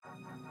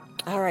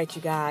All right,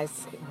 you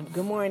guys.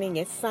 Good morning.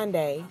 It's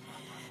Sunday.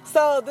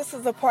 So this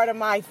is a part of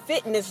my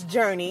fitness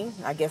journey.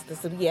 I guess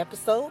this will be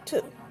episode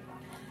 2.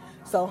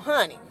 So,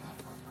 honey,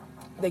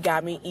 they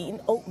got me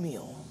eating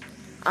oatmeal.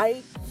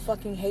 I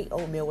fucking hate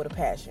oatmeal with a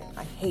passion.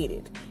 I hate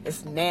it.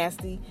 It's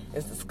nasty.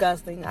 It's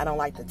disgusting. I don't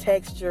like the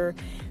texture.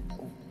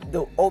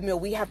 The oatmeal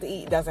we have to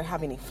eat doesn't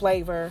have any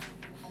flavor.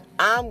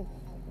 I'm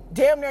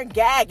damn near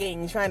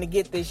gagging trying to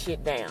get this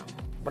shit down.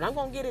 But I'm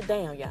going to get it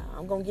down, y'all.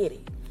 I'm going to get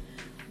it.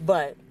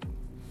 But,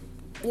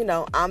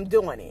 I'm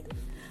doing it.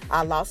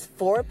 I lost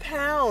 4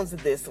 pounds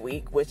this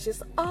week, which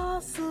is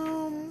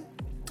awesome.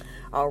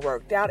 I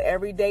worked out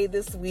every day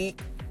this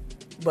week.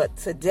 But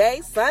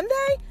today,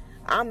 Sunday,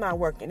 I'm not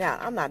working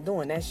out. I'm not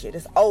doing that shit.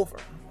 It's over.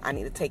 I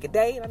need to take a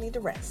day and I need to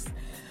rest.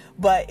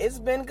 But it's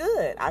been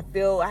good. I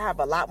feel I have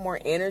a lot more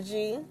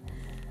energy.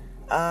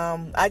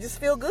 I just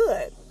feel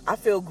good. I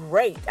feel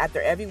great.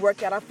 After every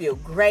workout, I feel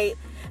great.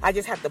 I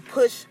just have to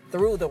push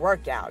through the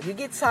workout. You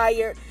get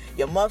tired.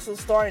 Your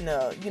muscles starting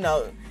to,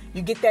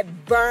 you get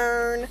that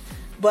burn.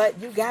 But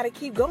you got to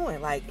keep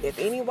going. Like, if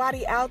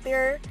anybody out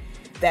there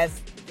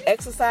that's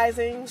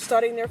exercising,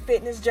 starting their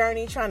fitness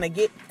journey, trying to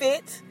get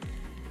fit,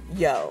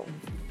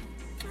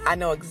 I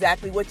know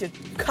exactly what you're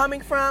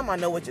coming from. I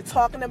know what you're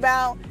talking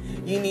about.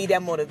 You need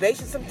that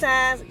motivation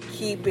sometimes.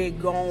 Keep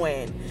it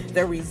going.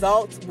 The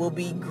results will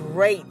be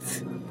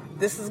great.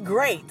 This is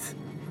great.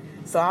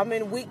 So I'm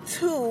in week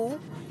 2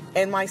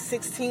 in my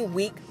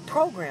 16-week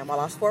program. I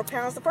lost 4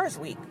 pounds the first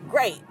week.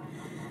 Great.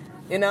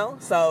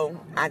 So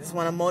I just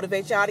want to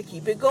motivate y'all to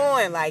keep it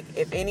going. Like,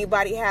 if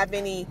anybody have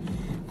any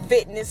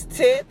fitness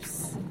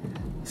tips,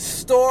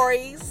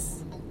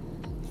 stories,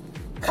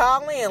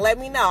 call in. Let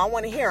me know. I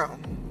want to hear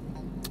them.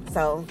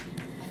 So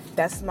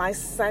that's my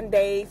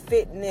Sunday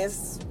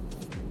fitness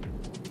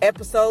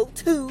episode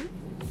 2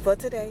 for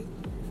today.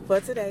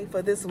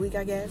 For this week,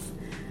 I guess.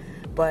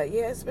 But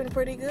yeah, it's been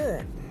pretty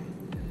good.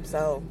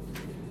 So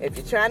if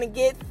you're trying to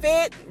get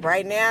fit,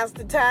 right now's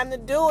the time to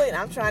do it.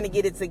 I'm trying to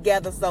get it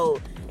together so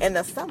in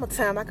the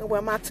summertime I can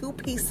wear my 2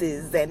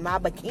 pieces and my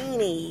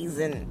bikinis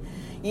and,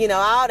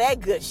 all that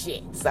good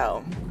shit.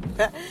 So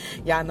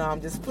y'all know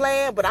I'm just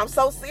playing, but I'm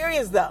so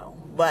serious though.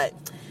 But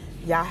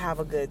y'all have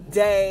a good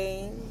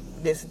day.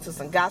 Listen to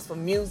some gospel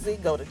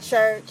music. Go to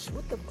church.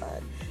 What the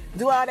fuck?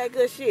 Do all that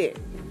good shit.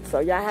 So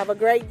y'all have a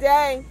great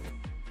day.